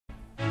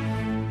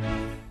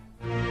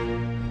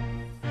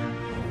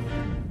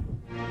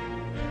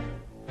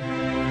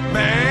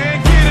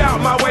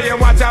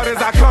out as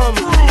I come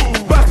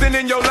through. Busting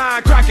in your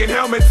line, cracking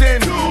helmets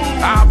in.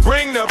 I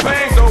bring the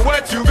pain, so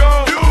what you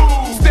gon' do?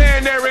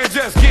 Stand there and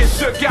just get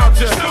shook out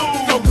ya.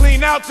 So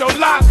clean out your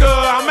locker,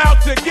 I'm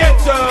out to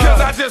get ya.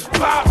 Cause I just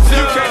popped ya.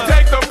 You can't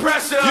take the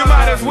pressure. You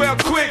might as well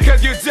quit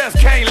cause you just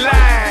can't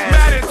last.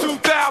 Madden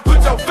 2000,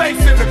 put your face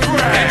in the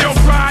grass. And your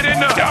pride in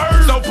the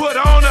dirt, so put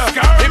on a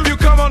skirt. If you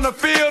come on the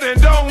field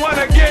and don't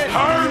wanna get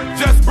hurt,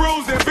 just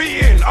bruise and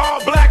beaten,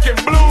 all black and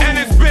blue. And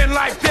it's been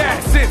like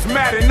that since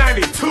Madden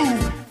 92.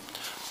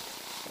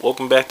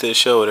 Welcome back to the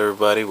show with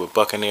everybody with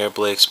Buccaneer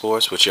Blake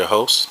Sports with your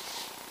host,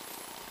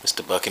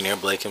 Mr. Buccaneer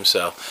Blake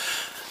himself.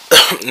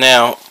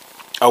 Now,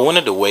 I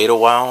wanted to wait a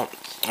while.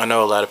 I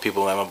know a lot of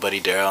people, like my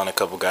buddy Daryl and a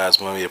couple guys,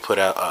 wanted me to put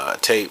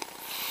out tape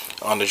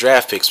on the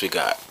draft picks we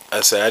got.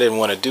 I said I didn't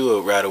want to do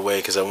it right away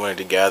because I wanted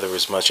to gather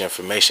as much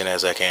information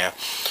as I can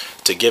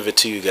to give it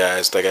to you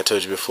guys. Like I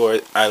told you before,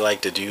 I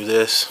like to do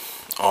this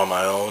on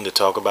my own to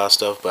talk about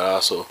stuff, but I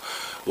also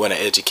want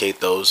to educate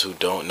those who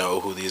don't know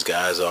who these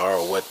guys are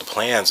or what the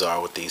plans are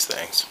with these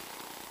things.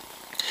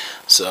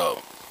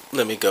 So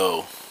let me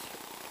go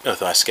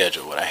with my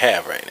schedule, what I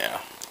have right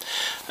now.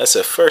 I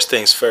said first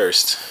things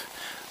first,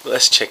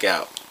 let's check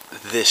out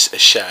this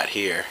shot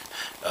here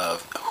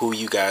of who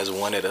you guys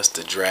wanted us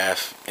to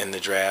draft in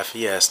the draft.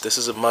 Yes, this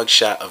is a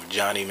mugshot of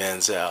Johnny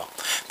Manziel,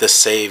 the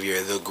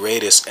savior, the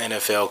greatest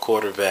NFL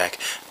quarterback,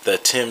 the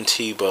Tim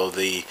Tebow,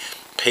 the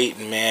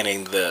Peyton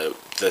Manning, the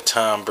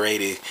Tom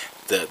Brady,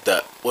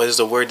 the what is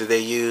the word that they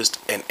used?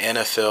 An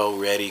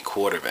NFL ready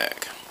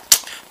quarterback,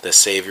 the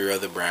savior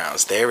of the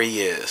Browns. There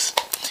he is,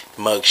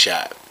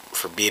 mugshot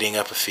for beating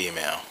up a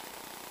female.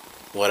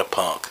 What a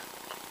punk.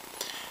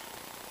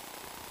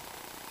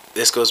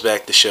 This goes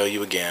back to show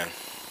you again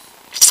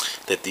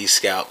that these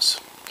scouts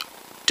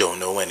don't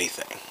know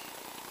anything.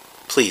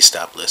 Please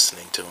stop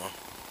listening to them.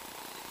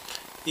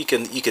 You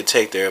can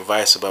take their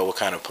advice about what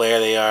kind of player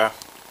they are,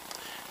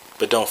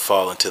 but don't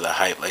fall into the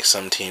hype like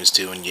some teams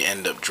do, and you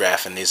end up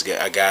drafting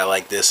a guy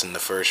like this in the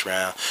first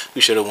round,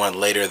 who should have went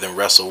later than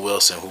Russell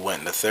Wilson, who went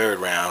in the third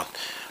round,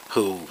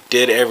 who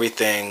did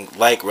everything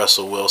like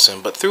Russell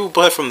Wilson, but threw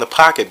but from the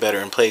pocket better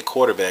and played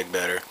quarterback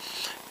better.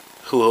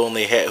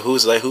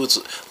 Whose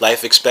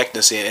life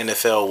expectancy in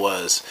NFL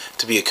was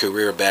to be a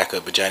career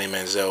backup, but Johnny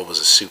Manziel was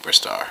a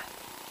superstar.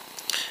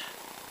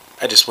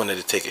 I just wanted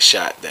to take a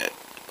shot that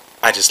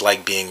I just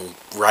like being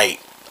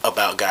right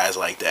about guys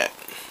like that.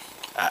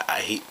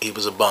 He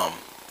was a bum,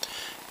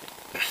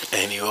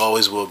 and he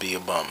always will be a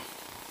bum.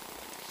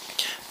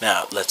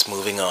 Now let's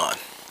moving on.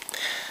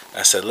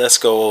 I said let's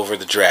go over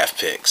the draft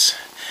picks,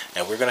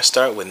 and we're gonna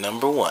start with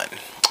number 1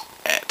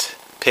 at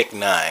pick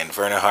 9,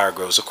 Vernon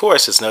Hargreaves. Of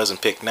course, it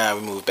wasn't pick 9.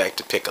 We moved back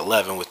to pick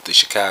 11 with the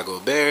Chicago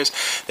Bears.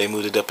 They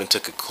moved it up and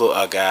took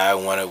a guy I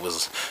wanted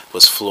was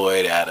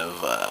Floyd out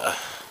of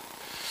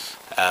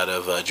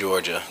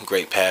Georgia.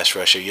 Great pass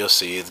rusher. You'll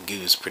see his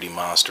dude's pretty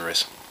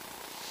monstrous.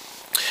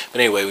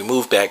 But anyway, we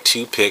moved back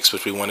 2 picks,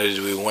 which we wanted to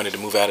do. We wanted to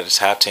move out of the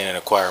top 10 and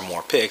acquire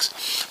more picks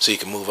so you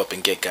can move up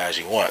and get guys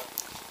you want.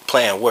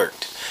 Plan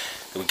worked.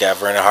 We got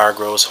Vernon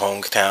Hargreaves,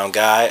 hometown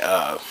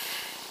guy.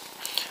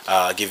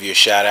 I'll give you a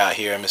shout out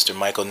here, Mr.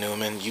 Michael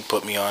Newman. You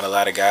put me on a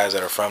lot of guys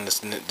that are from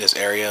this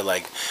area,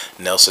 like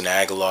Nelson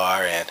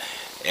Aguilar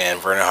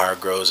and Vernon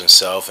Hargreaves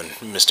himself, and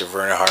Mr.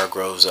 Vernon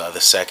Hargreaves the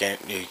second.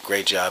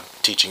 Great job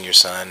teaching your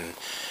son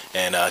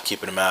and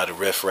keeping him out of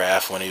the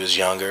riffraff when he was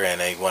younger, and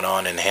he went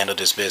on and handled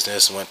his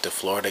business, went to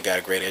Florida, got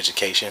a great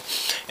education,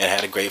 and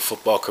had a great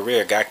football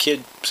career.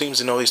 Kid seems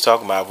to know what he's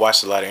talking about. I've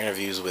watched a lot of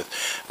interviews with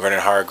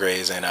Vernon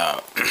Hargreaves, and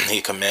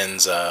he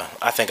commends,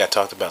 I think I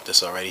talked about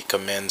this already, he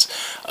commends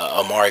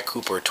Amari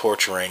Cooper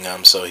torturing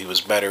him, so he was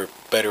better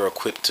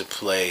equipped to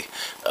play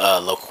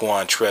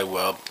Laquan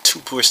Treadwell.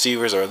 2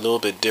 receivers are a little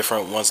bit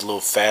different. One's a little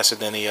faster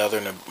than the other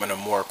and a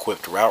more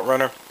equipped route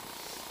runner.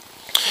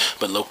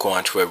 But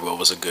Laquan Treadwell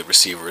was a good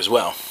receiver as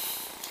well.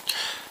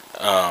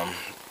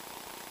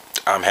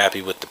 I'm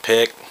happy with the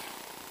pick.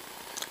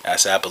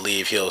 As I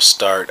believe he'll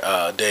start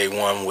day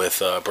 1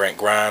 with Brent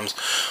Grimes,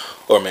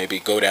 or maybe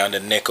go down to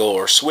nickel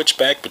or switch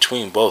back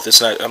between both.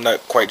 I'm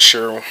not quite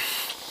sure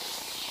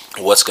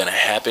what's going to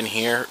happen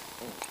here.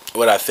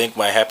 What I think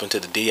might happen to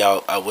the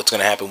what's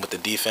going to happen with the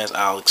defense,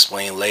 I'll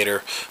explain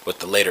later with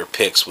the later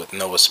picks with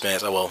Noah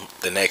Spence. Well,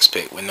 the next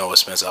pick with Noah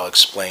Spence, I'll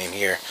explain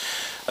here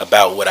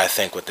about what I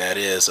think what that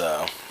is.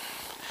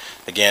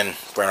 Again,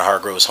 Vernon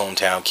Hargreaves,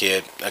 hometown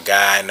kid, a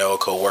guy I know, a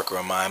co-worker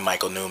of mine,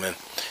 Michael Newman,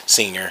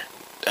 senior.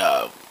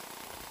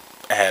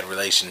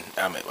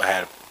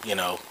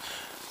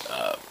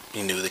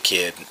 He knew the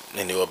kid,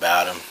 he knew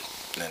about him,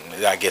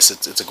 and I guess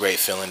it's a great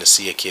feeling to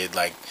see a kid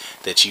like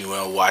that you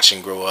watch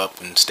and grow up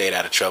and stayed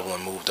out of trouble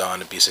and moved on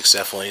to be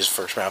successful, and he's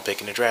first round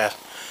pick in the draft.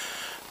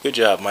 Good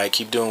job, Mike.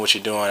 Keep doing what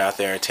you're doing out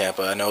there in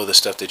Tampa. I know the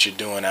stuff that you're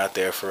doing out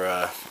there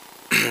for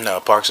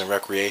Parks and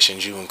Recreation,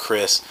 you and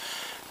Chris,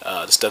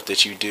 the stuff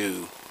that you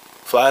do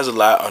flies a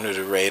lot under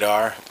the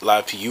radar. A lot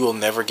of people, you will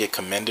never get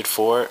commended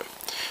for it.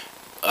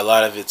 A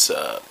lot of it's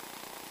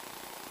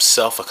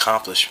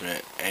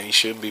self-accomplishment, and you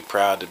should be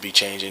proud to be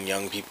changing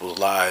young people's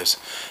lives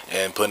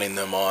and putting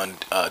them on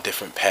a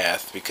different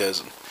path,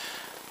 because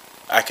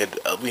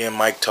me and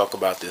Mike talk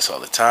about this all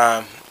the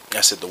time.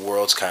 I said the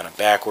world's kind of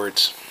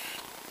backwards.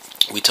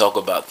 We talk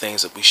about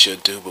things that we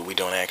should do, but we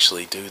don't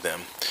actually do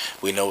them.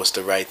 We know it's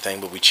the right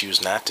thing, but we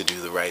choose not to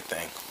do the right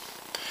thing.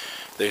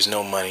 There's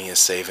no money in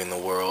saving the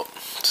world.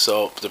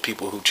 So the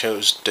people who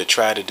chose to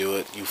try to do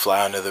it, you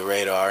fly under the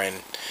radar,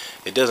 and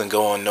it doesn't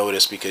go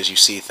unnoticed because you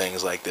see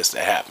things like this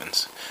that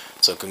happens.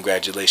 So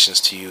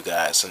congratulations to you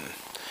guys, and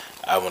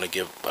I want to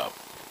give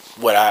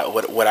what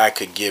I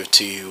could give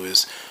to you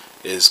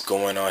is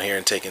going on here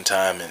and taking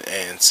time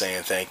and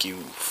saying thank you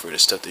for the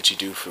stuff that you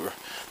do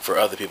for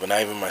other people.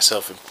 Not even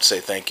myself, and say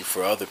thank you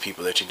for other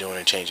people that you're doing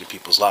and changing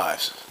people's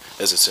lives,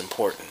 as it's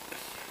important.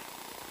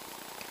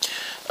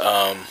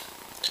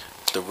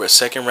 The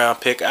second round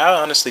pick, I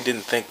honestly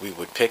didn't think we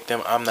would pick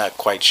them. I'm not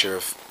quite sure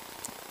if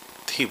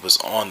he was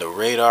on the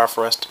radar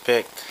for us to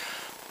pick.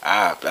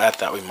 I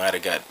thought we might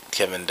have got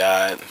Kevin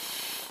Dodd,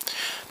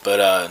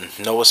 but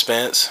Noah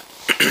Spence.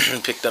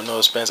 Picked up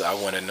Noah Spence. I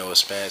wanted Noah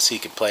Spence. He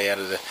could play out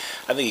of the.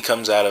 I think he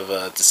comes out of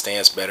the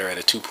stance better at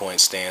a 2-point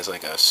stance,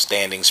 like a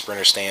standing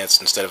sprinter stance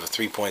instead of a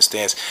 3-point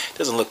stance.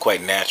 Doesn't look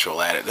quite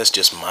natural at it. That's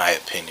just my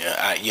opinion.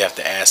 You have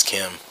to ask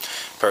him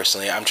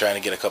personally. I'm trying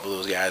to get a couple of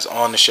those guys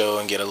on the show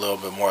and get a little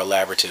bit more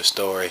elaborative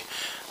story.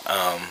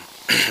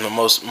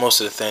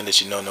 Most of the thing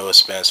that you know Noah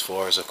Spence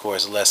for is, of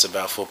course, less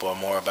about football,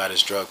 more about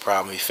his drug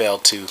problem. He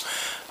failed to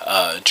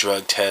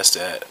drug test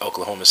at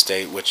Oklahoma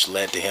State, which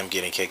led to him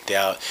getting kicked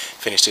out.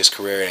 Finished his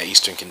career at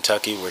Eastern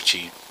Kentucky, which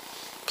he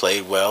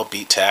played well,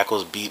 beat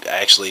tackles,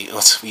 actually,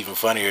 what's even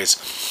funnier is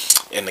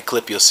in the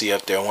clip you'll see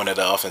up there, one of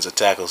the offensive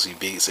tackles he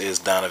beats is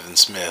Donovan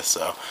Smith.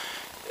 So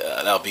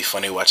that'll be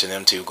funny watching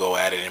them two go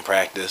at it in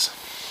practice.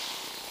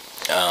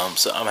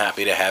 So I'm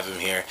happy to have him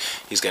here.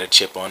 He's got a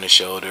chip on his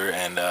shoulder,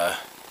 and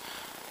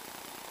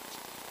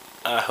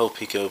I hope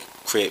he could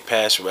create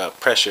pass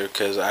pressure,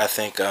 because I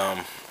think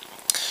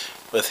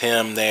with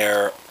him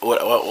there,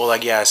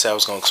 like I said, I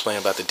was going to explain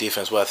about the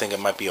defense. Well, I think it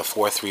might be a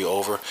 4-3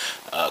 over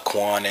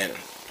Quan, and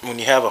when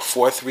you have a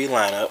 4-3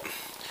 lineup,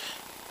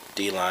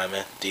 D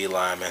lineman, D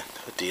lineman,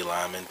 D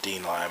lineman, D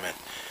lineman,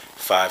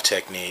 5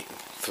 technique,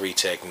 3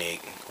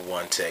 technique,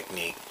 1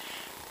 technique,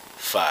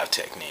 5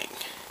 technique,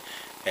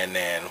 and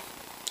then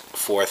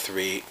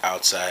 4-3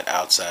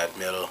 outside,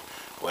 middle.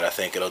 What I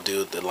think it'll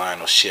do, the line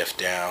will shift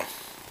down,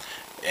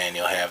 and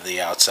you'll have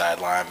the outside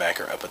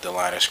linebacker up at the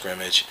line of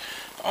scrimmage,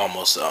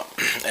 almost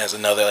as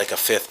another, like a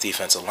 5th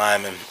defensive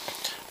lineman.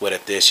 But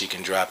at this, you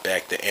can drop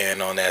back the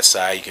end on that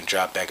side. You can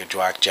drop back a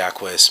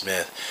Jacquez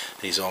Smith.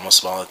 He's almost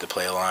small enough to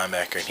play a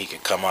linebacker, and he can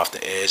come off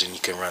the edge, and you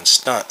can run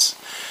stunts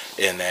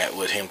in that.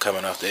 With him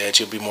coming off the edge,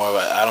 he'll be more of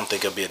a, I don't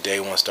think he'll be a day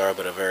one star,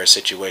 but a very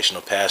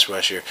situational pass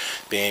rusher,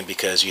 being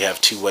because you have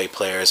two-way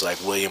players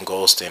like William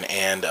Golston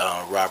and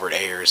Robert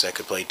Ayers that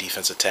could play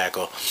defensive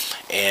tackle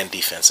and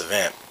defensive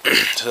end.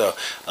 So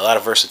a lot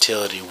of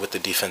versatility with the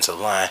defensive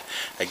line.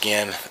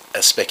 Again,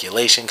 a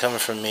speculation coming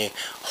from me.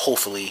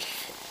 Hopefully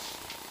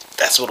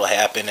that's what'll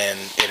happen, and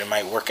it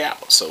might work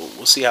out. So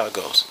we'll see how it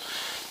goes.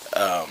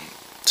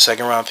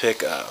 Second round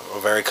pick, a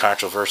very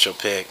controversial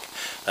pick.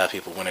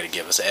 People wanted to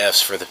give us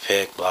F's for the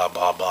pick, blah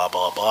blah blah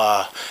blah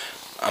blah.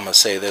 I'm gonna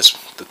say this: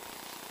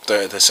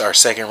 this our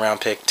second round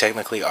pick.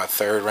 Technically, our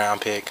third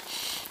round pick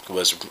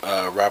was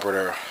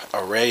Robert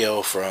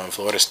Arroyo from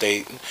Florida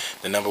State,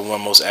 the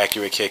 #1 most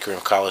accurate kicker in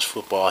college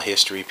football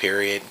history.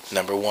 Period.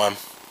 #1.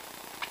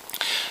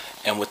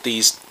 And with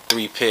these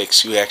 3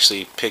 picks, you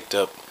actually picked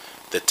up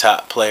the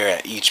top player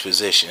at each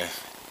position: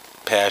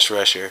 pass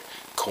rusher,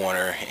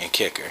 corner, and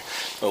kicker.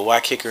 Well,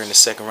 why kicker in the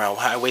second round?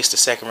 Why waste a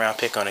second round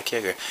pick on a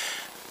kicker?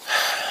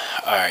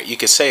 Alright, you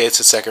could say it's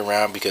a second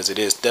round because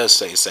it does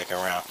say second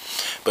round,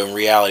 but in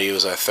reality it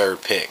was our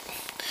third pick.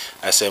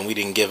 I said we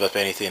didn't give up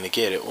anything to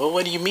get it. Well,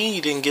 what do you mean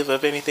you didn't give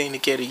up anything to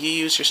get it?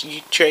 You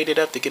traded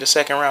up to get a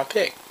second round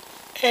pick,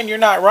 and you're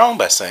not wrong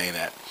by saying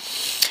that.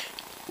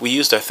 We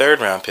used our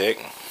third round pick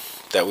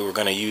that we were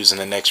going to use in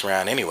the next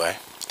round anyway,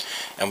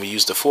 and we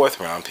used the 4th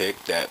round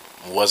pick that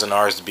wasn't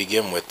ours to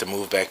begin with to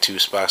move back 2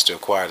 spots to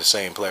acquire the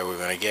same player we were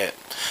going to get.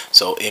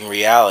 So in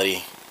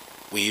reality,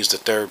 we used the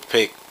 3rd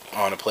pick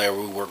on a player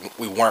we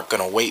weren't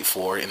going to wait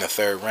for in the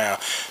 3rd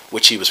round,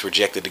 which he was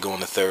projected to go in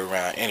the 3rd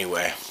round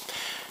anyway.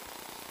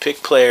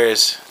 Pick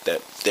players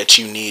that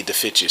you need to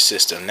fit your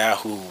system, not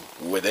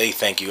where they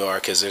think you are,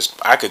 because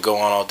I could go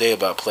on all day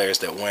about players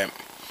that went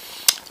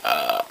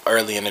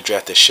early in the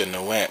draft that shouldn't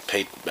have went.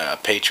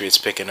 Patriots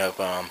picking up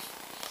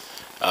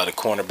the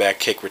cornerback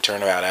kick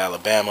returner out of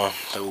Alabama,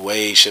 who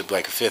way should be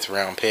like a 5th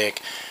round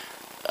pick.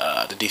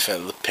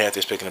 The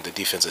Panthers picking up the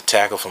defensive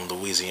tackle from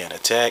Louisiana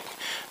Tech.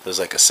 It was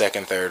like a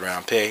 2nd, 3rd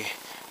round pick.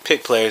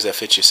 Pick players that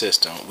fit your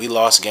system. We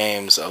lost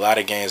games, a lot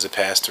of games the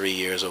past 3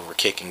 years over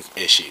kicking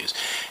issues,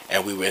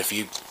 and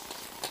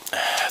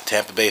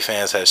Tampa Bay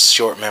fans have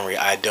short memory.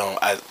 I don't.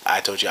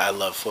 I told you I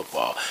love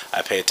football.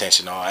 I pay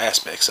attention to all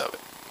aspects of it.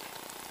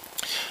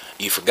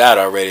 You forgot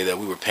already that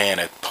we were paying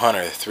a punter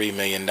 $3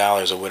 million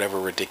or whatever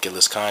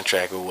ridiculous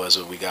contract it was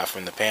that we got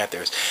from the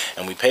Panthers,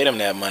 and we paid him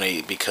that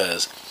money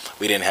because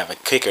we didn't have a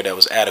kicker that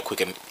was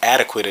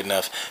adequate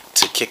enough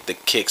to kick the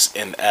kicks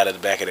in out of the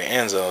back of the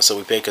end zone. So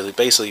we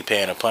basically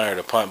paying a punter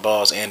to punt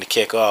balls and to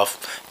kick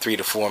off $3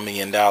 to $4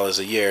 million a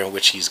year, in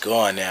which he's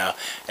gone now.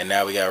 And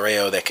now we got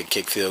Rayo that could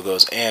kick field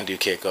goals and do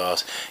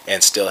kickoffs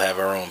and still have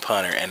our own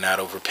punter and not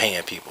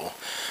overpaying people.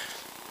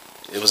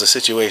 It was a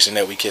situation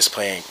that we just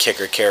playing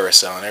kicker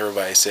carousel, and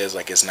everybody says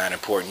like it's not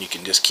important. You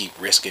can just keep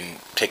risking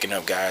picking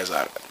up guys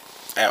out.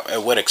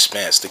 At what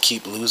expense? To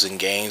keep losing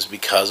games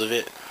because of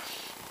it?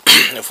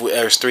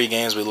 There's 3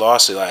 games we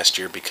lost last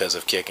year because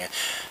of kicking.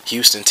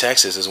 Houston,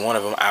 Texas is one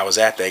of them. I was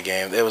at that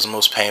game. It was the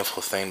most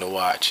painful thing to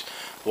watch.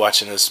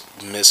 Watching us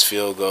miss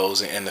field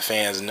goals, and the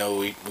fans know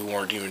we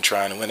weren't even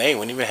trying to win. They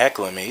weren't even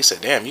heckling me. He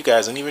said, "Damn, you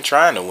guys aren't even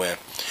trying to win.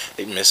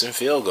 They're missing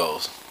field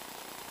goals."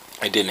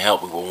 It didn't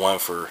help. We were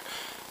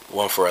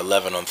 1 for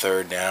 11 on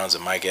third downs,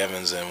 and Mike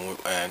Evans and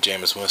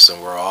Jameis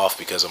Winston were off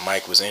because of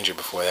Mike was injured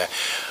before that.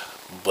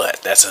 But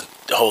that's a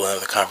whole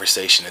other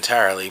conversation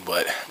entirely.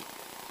 But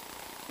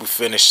we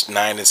finished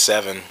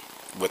 9-7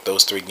 with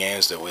those 3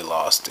 games that we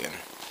lost, and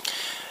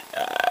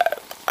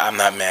I'm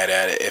not mad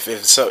at it. If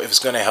it's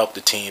going to help the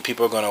team,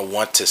 people are going to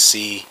want to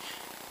see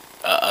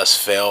us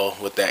fail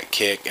with that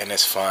kick, and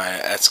it's fine.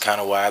 That's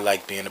kind of why I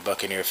like being a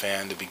Buccaneer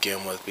fan to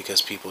begin with,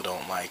 because people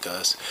don't like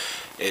us.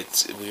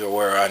 We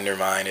were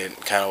undermined.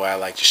 Kind of why I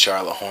like the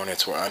Charlotte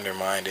Hornets. Were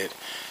undermined.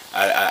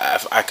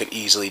 I could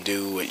easily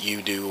do what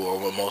you do, or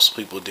what most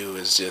people do,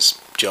 is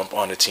just jump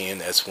on a team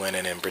that's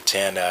winning and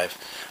pretend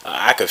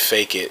I could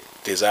fake it,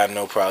 because I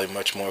know probably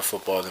much more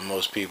football than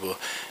most people,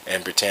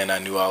 and pretend I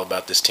knew all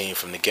about this team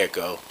from the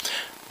get-go.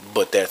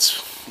 But that's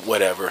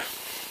whatever.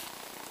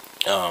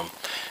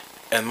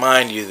 And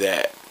mind you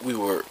that we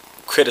were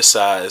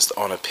criticized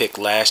on a pick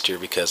last year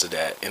because of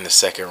that in the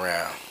second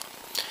round.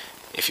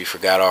 If you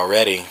forgot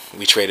already,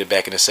 we traded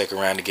back in the second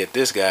round to get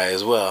this guy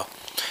as well.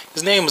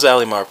 His name was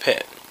Ali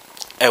Marpet.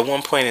 At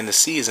one point in the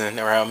season,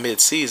 around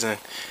mid-season,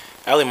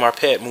 Ali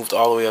Marpet moved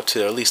all the way up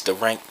to at least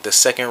the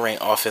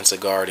second-ranked offensive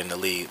guard in the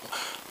league,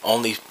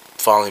 only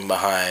falling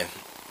behind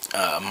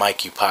Mike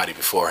Iupati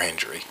before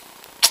injury.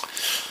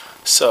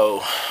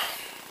 So,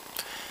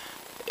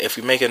 if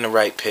you're making the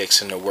right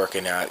picks and they're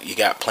working out, you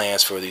got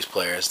plans for these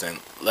players, then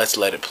let's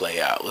let it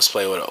play out. Let's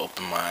play with an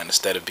open mind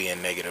instead of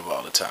being negative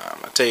all the time.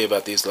 I tell you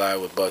about these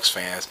Live with Bucks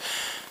fans,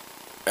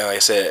 and like I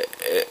said,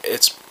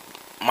 it's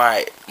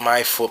my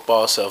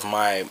football self,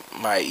 my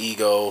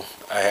ego.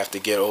 I have to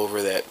get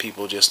over that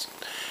people just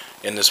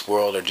in this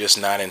world are just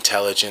not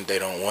intelligent. They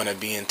don't want to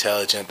be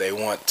intelligent. They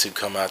want to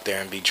come out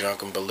there and be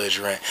drunk and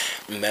belligerent,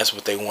 and that's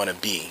what they want to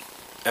be.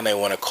 And they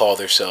want to call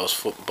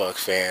themselves Buck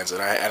fans,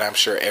 and I'm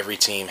sure every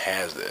team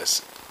has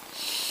this.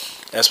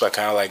 That's why I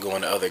kind of like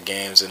going to other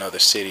games in other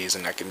cities,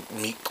 and I can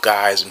meet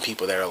guys and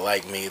people that are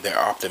like me. They're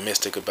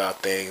optimistic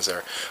about things,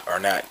 or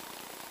not.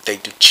 They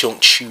don't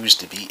choose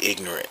to be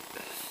ignorant,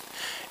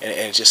 and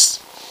it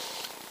just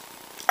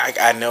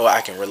I know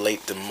I can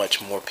relate to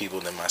much more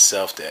people than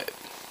myself that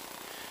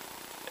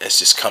it's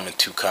just coming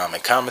too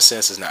common. Common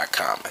sense is not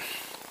common.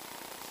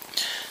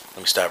 Let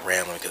me stop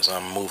rambling because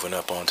I'm moving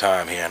up on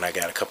time here, and I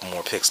got a couple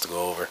more picks to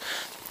go over.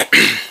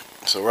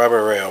 So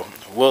Robert Rayo,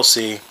 we'll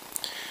see.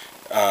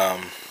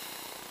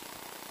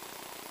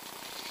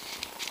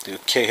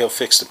 He'll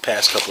fix the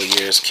past couple of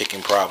years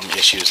kicking problem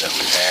issues that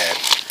we've had,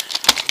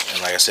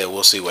 and like I said,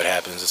 we'll see what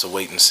happens. It's a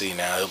wait and see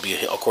now.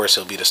 Of course,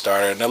 he'll be the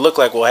starter, and it look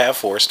like we'll have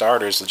 4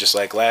 starters just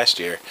like last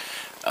year.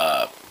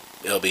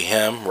 It'll be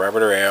him,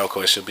 Robert Rayo. Of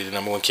course, he'll be the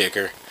 #1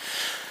 kicker.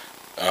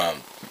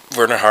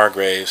 Vernon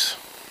Hargreaves.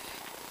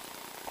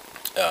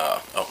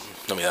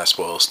 Let me not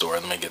spoil the story.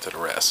 Let me get to the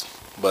rest.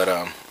 But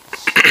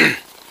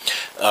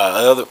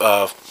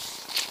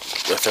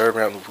the third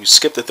round, we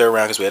skipped the third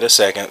round because we had a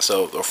second.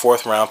 So the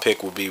 4th round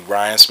pick will be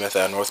Ryan Smith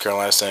out of North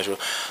Carolina Central.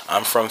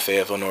 I'm from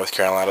Fayetteville, North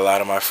Carolina. A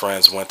lot of my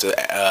friends went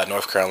to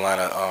North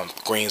Carolina,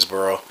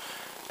 Greensboro,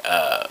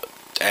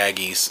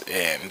 Aggies,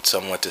 and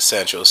some went to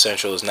Central.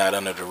 Central is not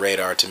under the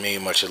radar to me,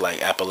 much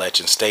like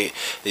Appalachian State.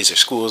 These are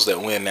schools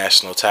that win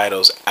national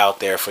titles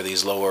out there for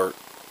these lower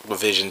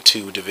Division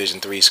 2, Division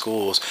 3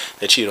 schools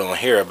that you don't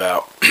hear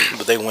about,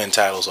 but they win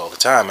titles all the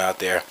time out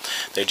there.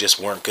 They just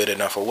weren't good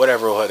enough, or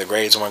whatever, or the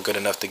grades weren't good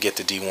enough to get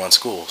to D1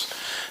 schools.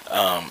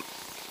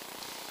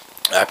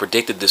 I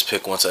predicted this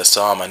pick once I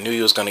saw him. I knew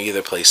he was going to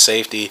either play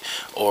safety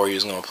or he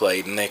was going to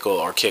play nickel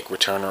or kick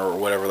returner or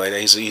whatever like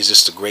that. He's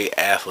just a great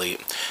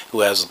athlete who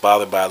was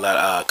bothered by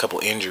a couple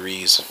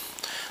injuries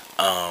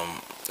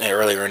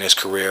earlier in his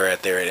career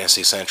at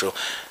NC Central.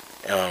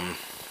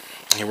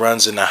 He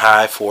runs in the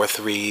high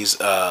 4.3s.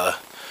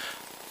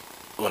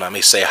 When I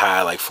may say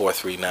high, like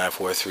 4.39,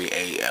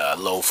 4.38,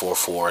 low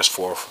 4.4s,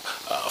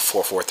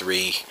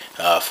 4.43,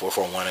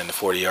 4.41 in the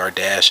 40-yard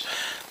dash.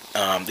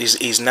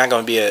 He's not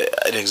going to be an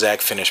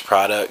exact finished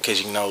product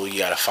because you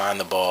got to find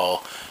the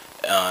ball,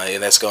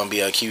 and that's going to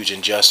be a huge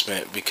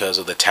adjustment because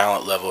of the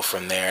talent level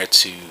from there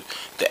to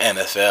the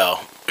NFL.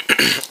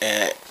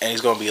 and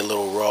he's going to be a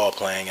little raw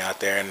playing out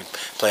there and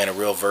playing a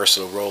real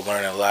versatile role,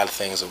 learning a lot of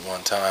things at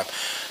one time.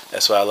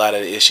 That's why a lot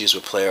of the issues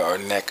with player are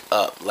neck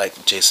up,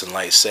 like Jason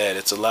Light said.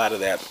 It's a lot of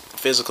that.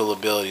 Physical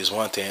ability is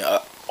one thing.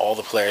 All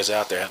the players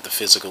out there have the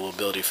physical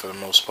ability for the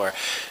most part.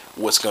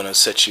 What's going to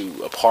set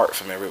you apart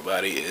from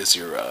everybody is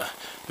your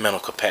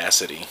mental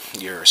capacity,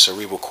 your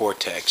cerebral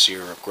cortex,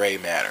 your gray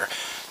matter.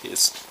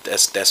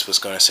 That's what's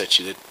going to set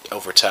you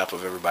over top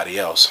of everybody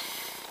else.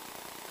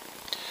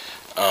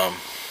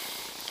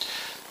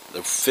 The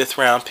 5th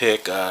round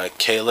pick,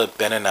 Caleb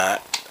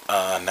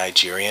Benenat,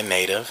 Nigerian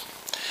native.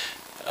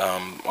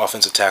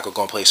 Offensive tackle,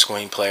 going to play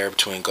screen player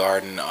between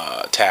guard and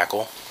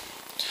tackle.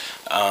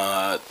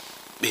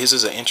 His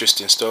is an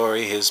interesting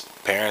story. His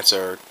parents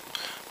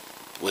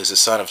was the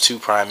son of 2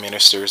 prime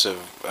ministers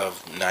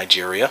of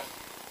Nigeria.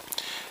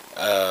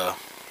 Well,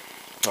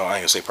 I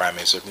ain't gonna say prime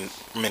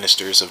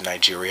ministers of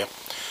Nigeria.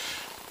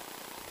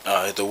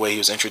 The way he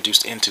was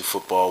introduced into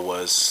football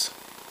was,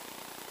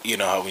 you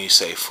know how when you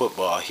say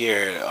football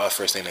here, the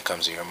first thing that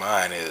comes to your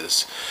mind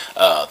is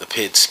the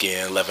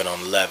pigskin,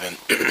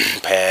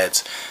 11-on-11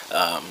 pads.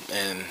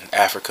 In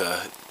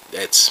Africa,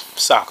 it's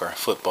soccer,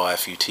 football,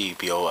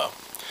 FUTBOL.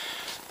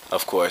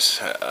 Of course,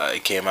 he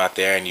came out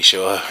there and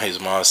his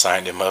mom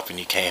signed him up and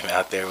he came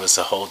out there. It was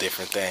a whole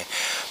different thing.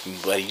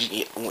 But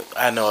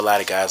I know a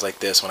lot of guys like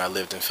this when I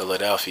lived in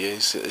Philadelphia.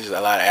 There's a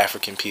lot of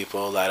African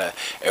people, a lot of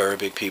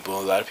Arabic people,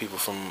 a lot of people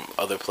from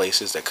other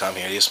places that come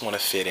here. They just want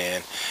to fit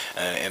in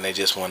and they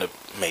just want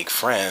to make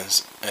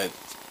friends.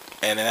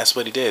 And that's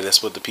what he did.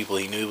 That's what the people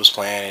he knew was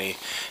playing,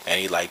 and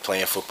he liked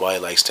playing football. He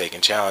likes taking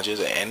challenges,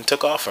 and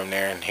took off from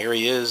there. And here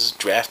he is,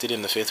 drafted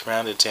in the 5th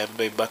round of the Tampa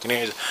Bay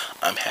Buccaneers.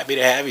 I'm happy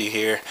to have you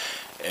here,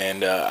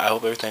 and I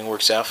hope everything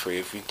works out for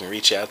you. If you can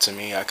reach out to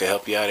me, I can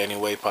help you out any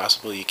way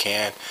possible you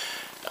can.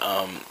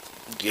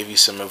 Give you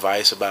some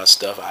advice about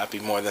stuff. I'd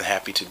be more than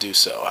happy to do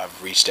so.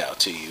 I've reached out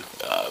to you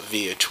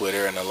via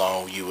Twitter and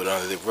along with you with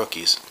other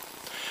rookies.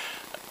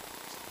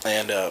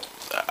 And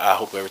I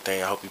hope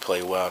you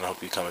play well, and I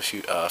hope you become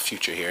a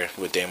future here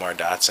with Damar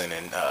Dotson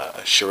and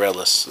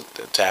Shirelis,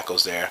 the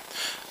tackles there.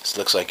 It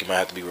looks like you might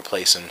have to be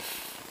replacing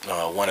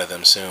one of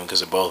them soon because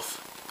they'll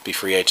both be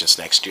free agents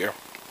next year.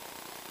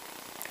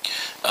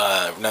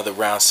 Another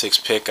round 6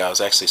 pick. I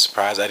was actually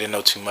surprised. I didn't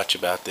know too much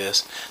about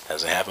this.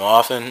 Doesn't happen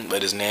often,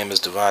 but his name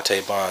is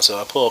Devontae Bond. So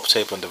I pull up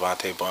tape on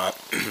Devontae Bond.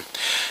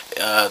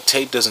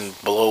 Tape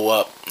doesn't blow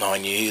up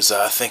on you.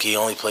 I think he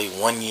only played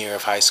 1 year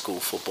of high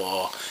school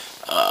football.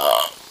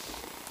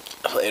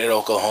 Played at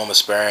Oklahoma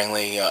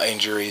sparingly,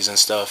 injuries and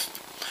stuff.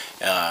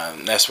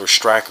 That's where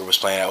Stryker was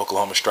playing at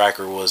Oklahoma.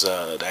 Stryker was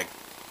that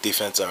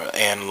defensive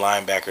and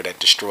linebacker that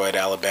destroyed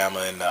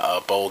Alabama in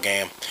the bowl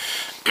game,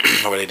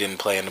 where they didn't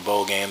play in the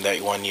bowl game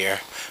that 1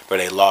 year, where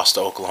they lost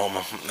to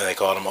Oklahoma. They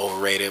called them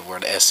overrated, where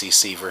the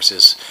SEC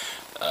versus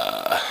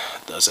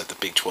those at the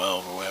Big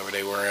 12 or whatever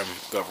they were in,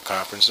 whatever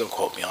conference. Don't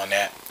quote me on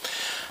that.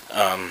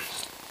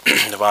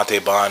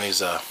 Devontae Bond,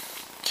 he's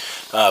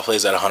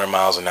plays at 100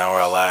 miles an hour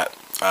a lot.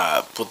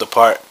 But the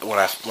part when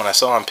I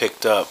saw him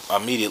picked up,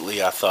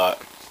 immediately I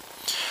thought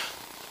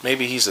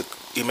maybe he's a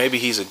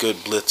good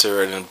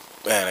blitzer and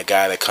a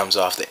guy that comes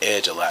off the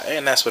edge a lot,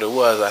 and that's what it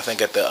was. I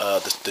think at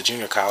the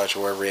junior college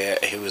or wherever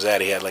he was at,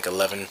 he had like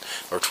 11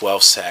 or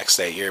 12 sacks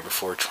that year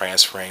before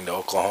transferring to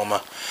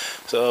Oklahoma.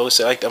 So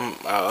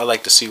I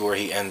like to see where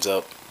he ends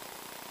up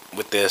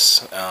with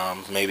this.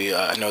 Maybe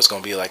I know it's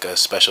going to be like a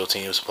special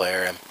teams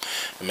player, and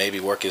maybe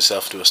work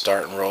himself to a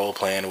starting role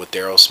playing with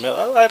Daryl Smith.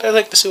 I'd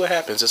like to see what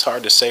happens. It's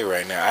hard to say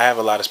right now. I have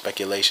a lot of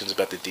speculations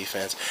about the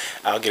defense.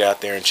 I'll get out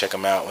there and check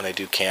them out when they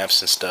do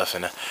camps and stuff,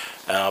 and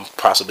I'll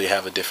possibly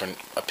have a different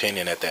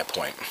opinion at that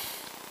point.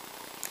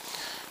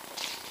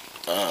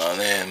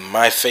 Then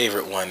my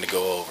favorite one to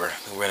go over.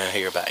 We're going to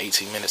hear about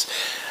 18 minutes.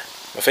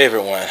 My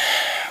favorite one.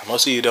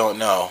 Most of you don't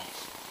know.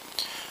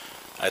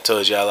 I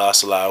told you I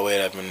lost a lot of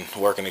weight. I've been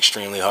working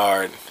extremely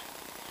hard.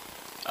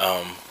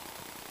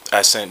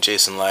 I sent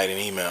Jason Light an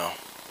email.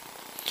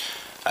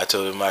 I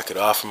told him I could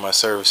offer my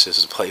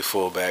services to play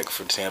fullback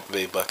for the Tampa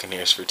Bay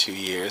Buccaneers for 2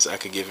 years. I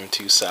could give him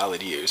 2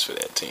 solid years for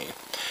that team.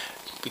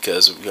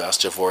 Because we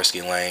lost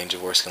Javorsky Lane.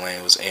 Javorsky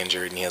Lane was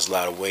injured and he has a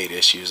lot of weight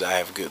issues. I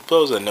have good,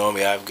 those that know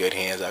me, I have good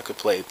hands. I could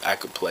play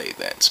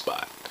that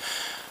spot.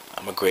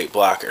 I'm a great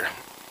blocker.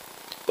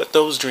 But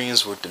those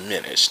dreams were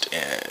diminished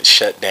and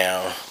shut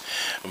down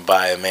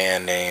by a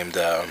man named,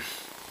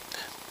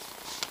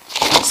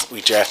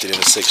 we drafted in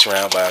the 6th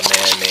round by a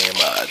man named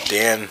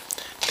Dan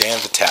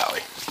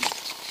Vitale.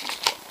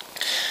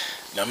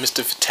 Now,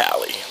 Mr.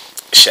 Vitale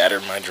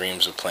shattered my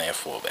dreams of playing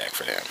fullback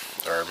for them,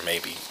 or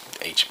maybe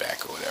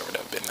H-back or whatever.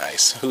 That'd been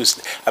nice.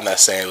 I'm not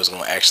saying it was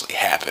going to actually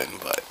happen,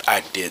 but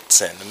I did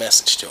send a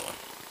message to him.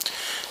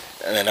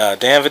 And then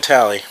Dan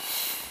Vitale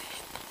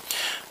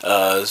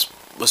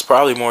was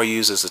probably more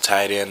used as a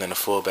tight end than a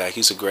fullback.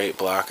 He's a great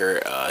blocker.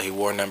 He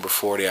wore number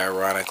 40,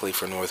 ironically,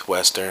 for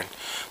Northwestern.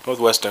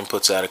 Northwestern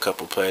puts out a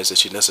couple players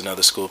that's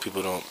another school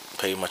people don't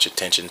pay much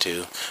attention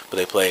to, but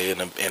they play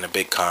in a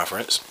big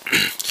conference.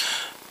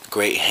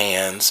 Great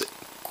hands,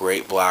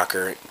 great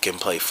blocker, can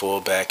play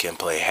fullback, can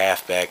play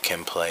halfback,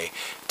 can play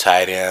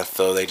tight end.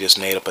 Though they just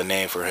made up a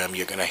name for him,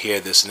 you're going to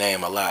hear this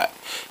name a lot.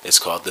 It's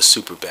called the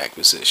superback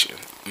position.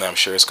 And I'm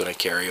sure it's going to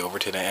carry over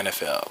to the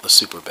NFL, the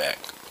superback.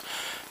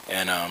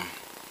 And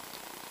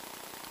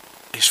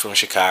he's from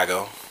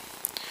Chicago.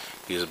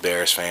 He's a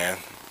Bears fan.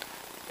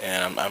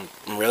 And I'm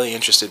really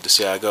interested to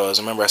see how it goes.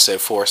 Remember I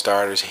said 4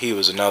 starters? He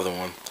was another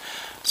one.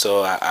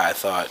 So I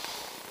thought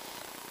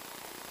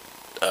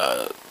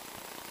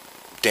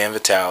Dan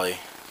Vitale,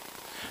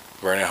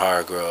 Vernon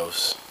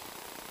Hargreaves,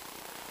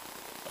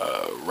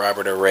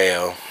 Robert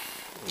Arroyo,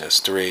 that's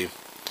 3,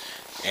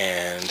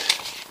 and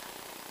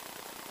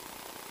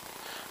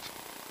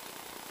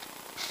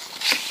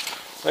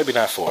maybe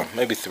not 4,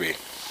 maybe 3.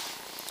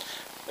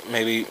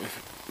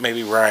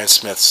 Maybe Ryan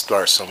Smith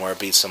starts somewhere,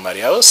 beats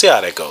somebody. We'll see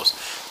how that goes.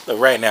 But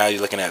right now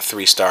you're looking at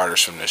 3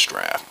 starters from this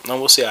draft. And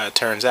we'll see how it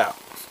turns out.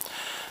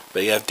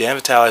 But yeah, Dan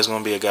Vitale is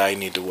going to be a guy you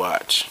need to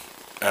watch.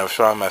 That was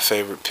probably my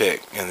favorite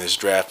pick in this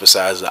draft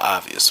besides the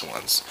obvious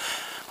ones.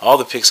 All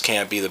the picks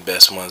can't be the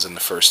best ones in the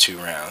first 2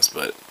 rounds,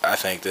 but I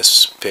think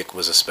this pick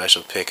was a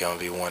special pick and will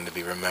be one to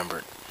be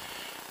remembered.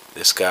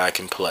 This guy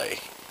can play.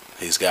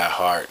 He's got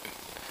heart.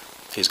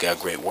 He's got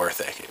great work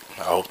ethic.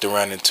 I hope to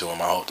run into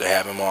him. I hope to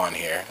have him on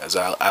here, as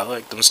I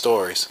like them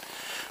stories.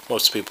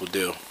 Most people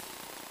do.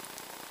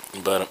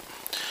 But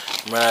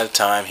I'm running out of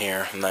time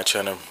here. I'm not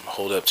trying to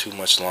hold up too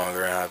much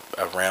longer.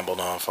 I've rambled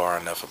on far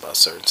enough about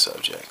certain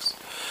subjects.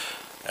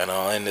 And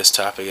I'll end this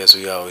topic as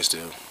we always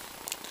do.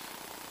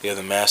 You're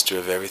the master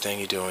of everything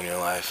you do in your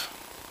life.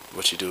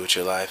 What you do with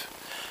your life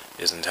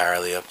is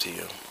entirely up to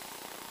you.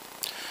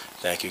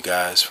 Thank you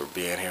guys for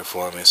being here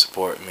for me and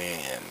supporting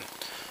me and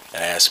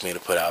asking me to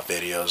put out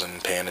videos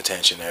and paying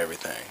attention to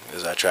everything,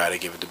 as I try to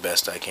give it the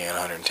best I can,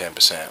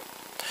 110%.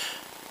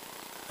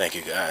 Thank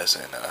you guys,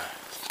 and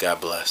God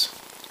bless.